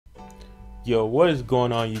Yo, what is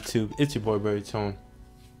going on YouTube? It's your boy Baritone.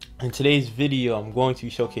 In today's video, I'm going to be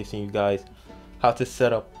showcasing you guys how to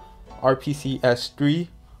set up Rpcs3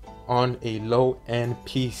 on a low-end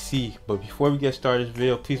PC. But before we get started this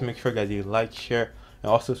video, please make sure guys you like, share,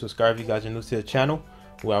 and also subscribe if you guys are new to the channel.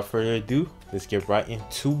 Without further ado, let's get right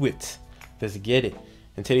into it. Let's get it.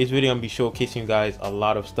 In today's video, I'm going to be showcasing you guys a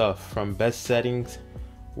lot of stuff, from best settings,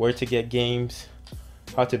 where to get games,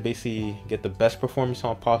 how to basically get the best performance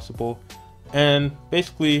on possible, and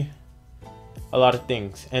basically a lot of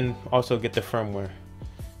things, and also get the firmware.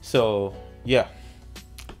 So yeah,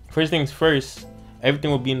 first things first,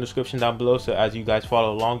 everything will be in the description down below, so as you guys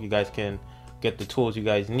follow along you guys can get the tools you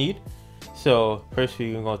guys need. So first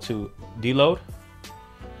we're gonna go to deload,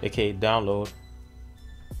 aka download,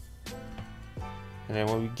 and then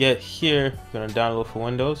when we get here we're gonna download for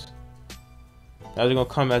Windows. Now it's gonna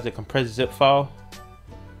come as a compressed zip file,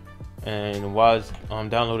 and while I'm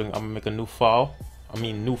downloading, I'm gonna make a new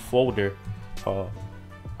new folder called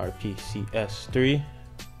Rpcs3.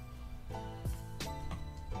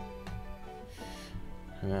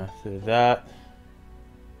 And after that,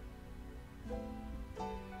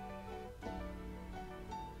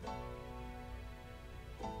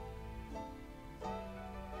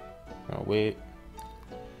 oh wait,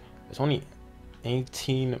 it's only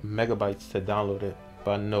 18 megabytes to download it,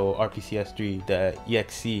 but no, Rpcs3, the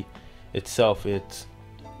exe itself, it's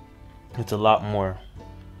a lot more.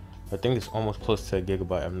 I think it's almost close to a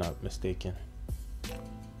gigabyte, I'm not mistaken.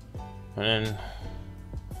 And then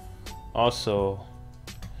also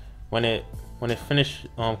when it finished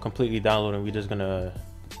completely downloading, we're just gonna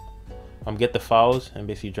get the files and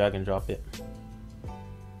basically drag and drop it.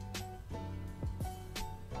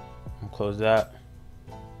 Close that.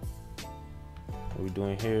 What we're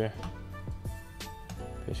doing here,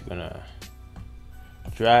 basically gonna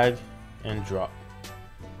drag and drop.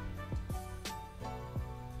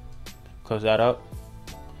 Close that up.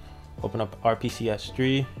 Open up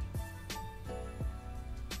Rpcs3.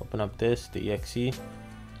 Open up the exe.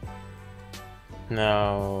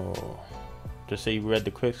 Now, just say you read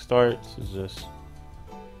the quick start. This is just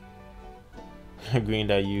agreeing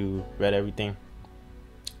that you read everything.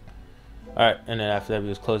 Alright, and then after that, we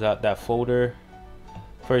just close out that folder.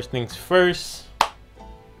 First things first,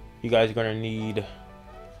 you guys are gonna need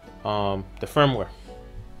the firmware.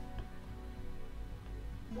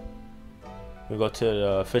 We go to the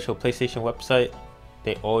official PlayStation website.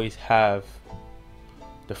 They always have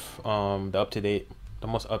the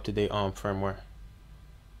most up-to-date firmware.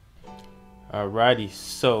 Alrighty,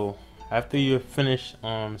 so after you finish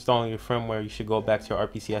installing your firmware, you should go back to your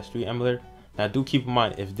Rpcs3 emulator. Now do keep in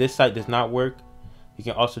mind, if this site does not work, you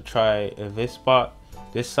can also try this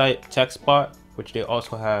site, TechSpot, which they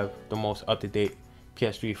also have the most up-to-date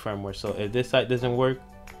PS3 firmware. So if this site doesn't work,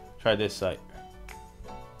 try this site.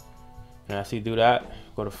 And after you do that,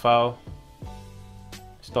 go to File,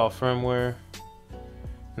 Install Firmware.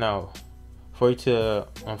 Now, for you to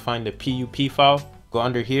find the PUP file, go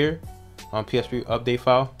under here on PS3 Update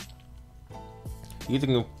File. You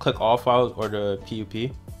can click All Files or the PUP.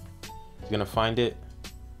 You're gonna find it,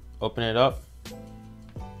 open it up.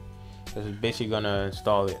 This is basically gonna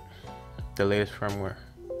install it, the latest firmware.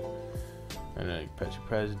 And then you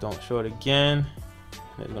press, don't show it again.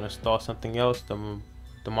 And it's gonna install something else, the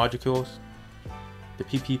modules, the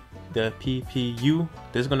PPU.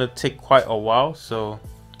 This is gonna take quite a while, so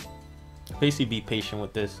basically be patient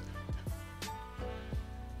with this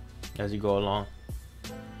as you go along.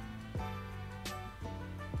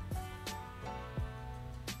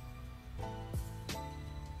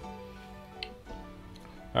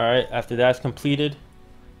 Alright, after that's completed,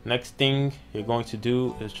 next thing you're going to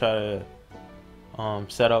do is try to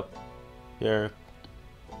set up your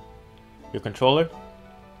controller.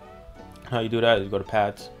 How you do that is go to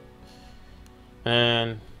pads,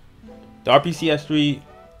 and the Rpcs3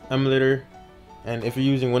 emulator, and if you're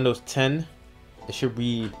using Windows 10, it should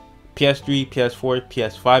read PS3, PS4,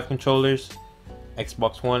 PS5 controllers,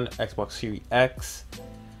 Xbox One, Xbox Series X,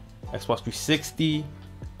 Xbox 360.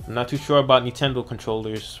 I'm not too sure about Nintendo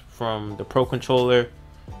controllers, from the Pro controller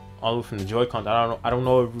all the way from the Joy-Cons. I don't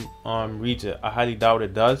know if it reads it. I highly doubt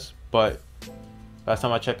it does, but last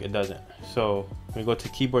time I checked, it doesn't. So when you go to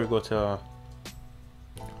keyboard, go to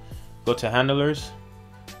handlers.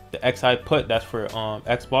 The X I put, that's for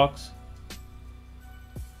Xbox.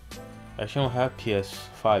 I actually don't have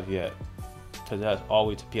PS5 yet, because that's all the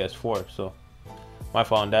way to PS4. So my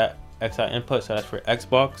fault on that. XI input, so that's for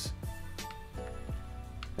Xbox.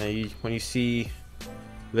 And when you see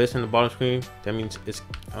this in the bottom screen, that means it's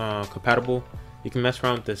compatible. You can mess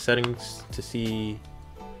around with the settings to see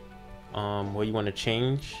what you want to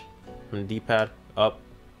change. from the D-pad, up,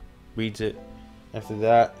 reads it. After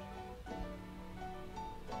that,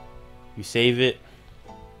 you save it.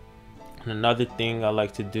 And another thing I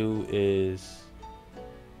like to do is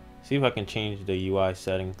see if I can change the UI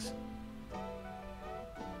settings.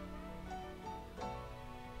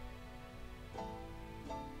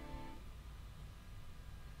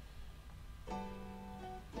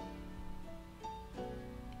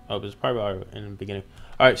 Oh, it was probably already in the beginning.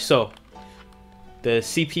 All right, so the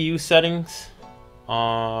CPU settings,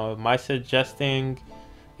 my suggesting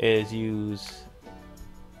is use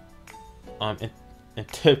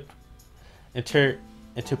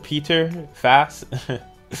interpreter fast.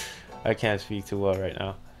 I can't speak too well right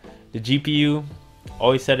now. The GPU,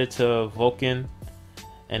 always set it to Vulkan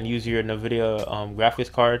and use your NVIDIA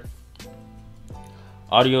graphics card.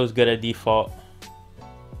 Audio is good at default.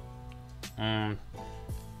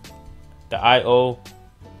 The IO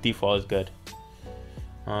default is good.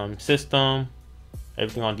 System,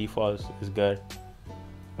 everything on default is good.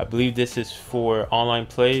 I believe this is for online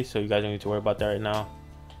play, so you guys don't need to worry about that right now.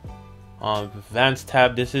 Advanced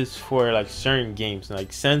tab, this is for like certain games.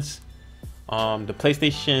 Like since the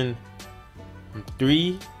PlayStation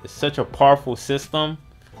 3 is such a powerful system,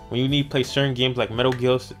 when you need to play certain games like Metal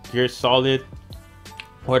Gear Solid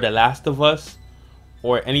or The Last of Us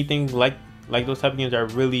or anything like those type of games that are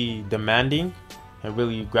really demanding and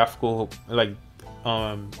really graphical, like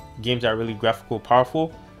games that are really graphical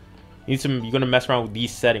powerful, you're gonna mess around with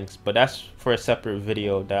these settings. But that's for a separate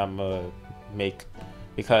video that I'm gonna make,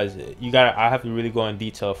 because I have to really go in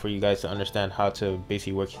detail for you guys to understand how to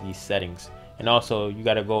basically work these settings. And also you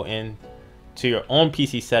gotta go in to your own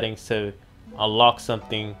PC settings to unlock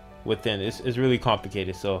something within. It's really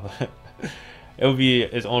complicated, so it'll be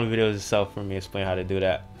its own video itself for me explain how to do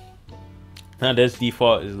that. Now this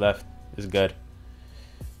default is left is good,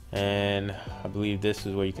 and I believe this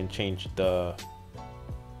is where you can change the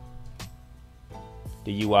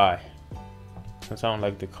UI. Since I don't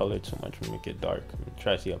like the color too much, we'll make it dark.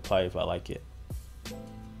 Try to see apply if I like it.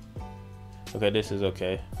 Okay, this is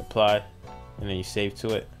okay. Apply, and then you save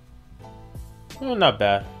to it. Well, not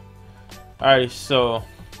bad. Alright, so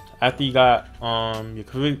after you got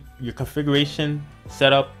your configuration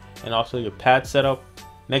set up and also your pad set up,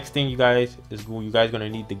 next thing you guys gonna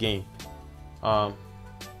need the game.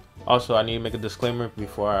 Also, I need to make a disclaimer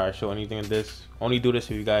before I show anything of this. Only do this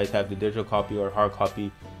if you guys have the digital copy or hard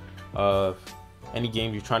copy of any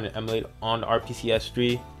game you're trying to emulate on the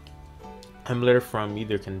Rpcs3 emulator from.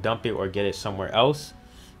 Either can dump it or get it somewhere else.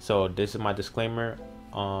 So this is my disclaimer.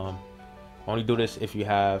 Only do this if you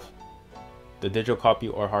have the digital copy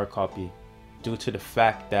or hard copy, due to the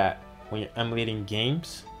fact that when you're emulating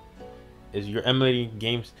games, you're emulating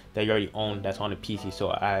games that you already own that's on the PC.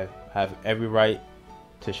 So I have every right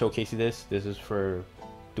to showcase this. This is for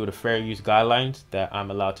through the fair use guidelines that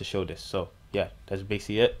I'm allowed to show this. So yeah, that's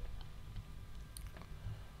basically it.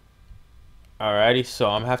 Alrighty, so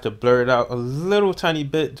I'm gonna have to blur it out a little tiny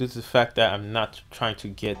bit due to the fact that I'm not trying to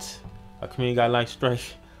get a community guideline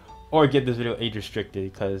strike or get this video age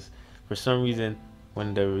restricted, because for some reason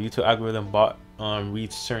when the YouTube algorithm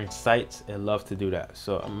reads certain sites, it loves to do that.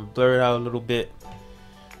 So I'm gonna blur it out a little bit.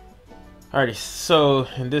 Alrighty, so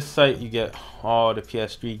in this site you get all the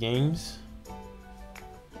PS3 games.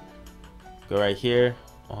 Go right here,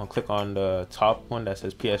 click on the top one that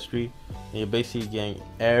says PS3, and you're basically getting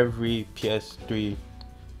every PS3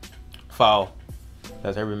 file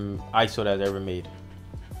that's ever ISO that's ever made.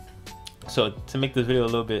 So to make this video a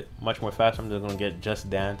little bit much more faster, I'm just gonna get Just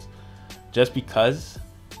Dance, just because,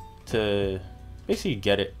 to basically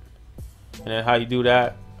get it. And then how you do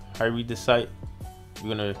that, how you read the site,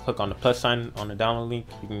 you're gonna click on the plus sign on the download link.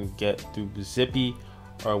 You can get through Zippy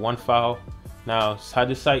or one file. Now how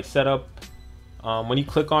this site set up, when you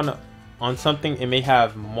click on something, it may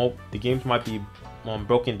have the games might be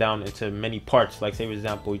broken down into many parts. Like say for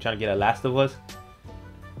example, you're trying to get a Last of Us,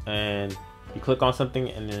 and you click on something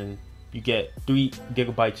and then you get 3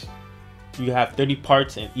 gigabytes. You have 30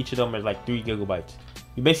 parts and each of them is like 3 gigabytes.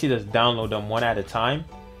 You basically just download them one at a time,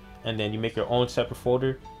 and then you make your own separate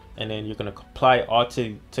folder, and then you're gonna apply it all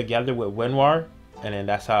together with WinRAR, and then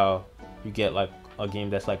that's how you get like a game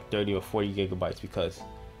that's like 30 or 40 gigabytes. Because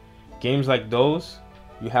games like those,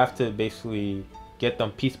 you have to basically get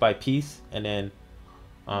them piece by piece and then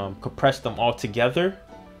compress them all together,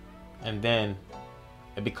 and then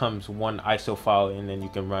it becomes one ISO file, and then you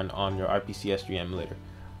can run on your Rpcs3 emulator.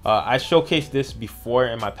 I showcased this before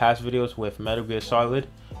in my past videos with Metal Gear Solid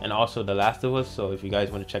and also The Last of Us, so if you guys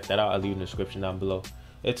want to check that out, I'll leave in the description down below.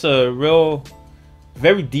 It's a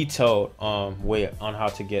very detailed way on how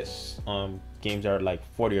to get games are like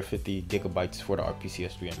 40 or 50 gigabytes for the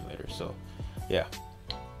Rpcs3 emulator. So yeah,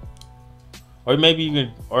 or maybe you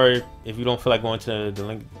can, or if you don't feel like going to the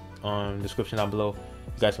link description down below,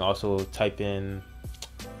 you guys can also type in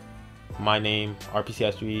my name,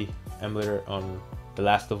 Rpcs3 emulator on The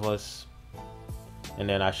Last of Us, and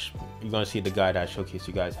then you're gonna see the guide that showcase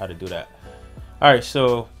you guys how to do that. All right,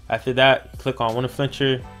 so after that, click on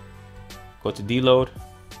WinFlincher, go to deload.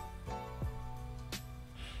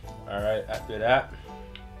 All right, after that,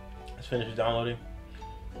 let's finish downloading.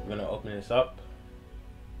 We're gonna open this up,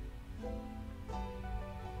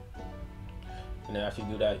 and then after you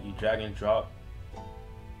do that, you drag and drop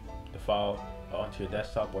the file onto your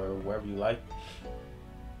desktop or wherever you like.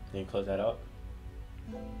 Then you close that up,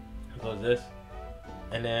 close this,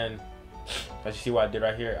 and then as you see what I did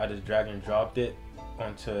right here, I just drag and dropped it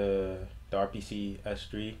onto the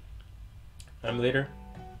Rpcs3 emulator.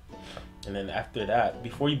 And then after that,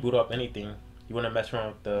 before you boot up anything, you want to mess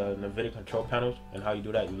around with the NVIDIA control panels. And how you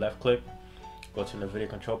do that, you left click, go to NVIDIA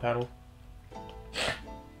control panel,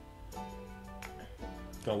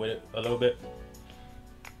 go with it a little bit,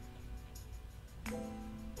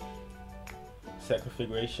 set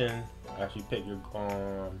configuration. After you pick your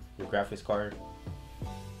graphics card,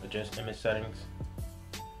 adjust image settings,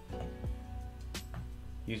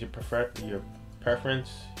 use your preference.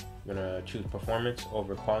 You're gonna choose performance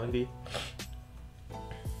over quality.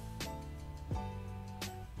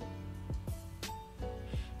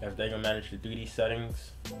 After that, you're gonna manage the 3D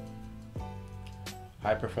settings,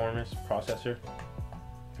 high performance processor.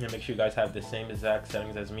 And make sure you guys have the same exact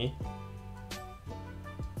settings as me.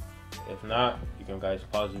 If not, you can guys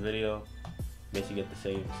pause the video, basically get the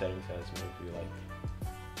same settings as me if you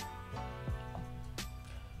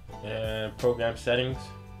like. And program settings.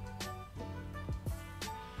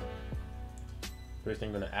 First thing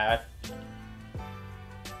I'm gonna add,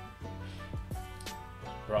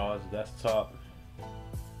 browse desktop,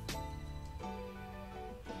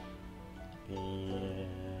 and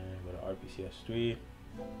go to Rpcs3,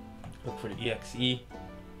 look for the exe,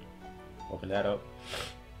 open that up.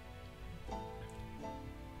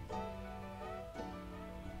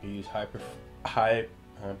 You use high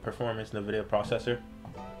performance NVIDIA processor.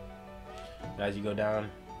 And as you go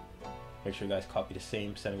down, make sure you guys copy the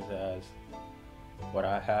same settings as what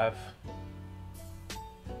I have.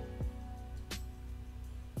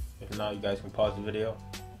 If not, you guys can pause the video,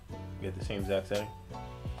 get the same exact setting.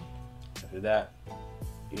 After that,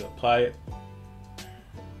 you apply it.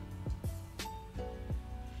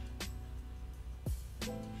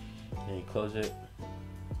 And you close it.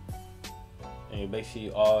 And you're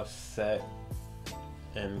basically all set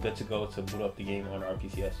and good to go to boot up the game on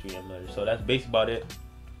Rpcs3 emulator. So that's basically about it.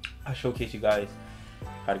 I showcase you guys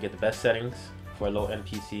how to get the best settings for a low-end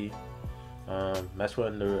PC, mess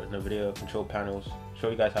with the NVIDIA control panels, show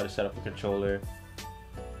you guys how to set up a controller,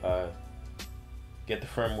 get the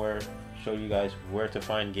firmware, show you guys where to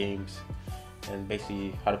find games, and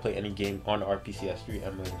basically how to play any game on the Rpcs3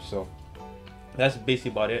 emulator. So that's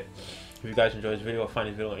basically about it. If you guys enjoyed this video or find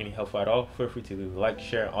this video any helpful at all, feel free to leave a like,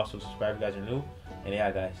 share, and also subscribe if you guys are new. And yeah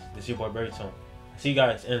guys, this is your boy Berrytone. See you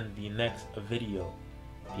guys in the next video.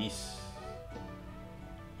 Peace.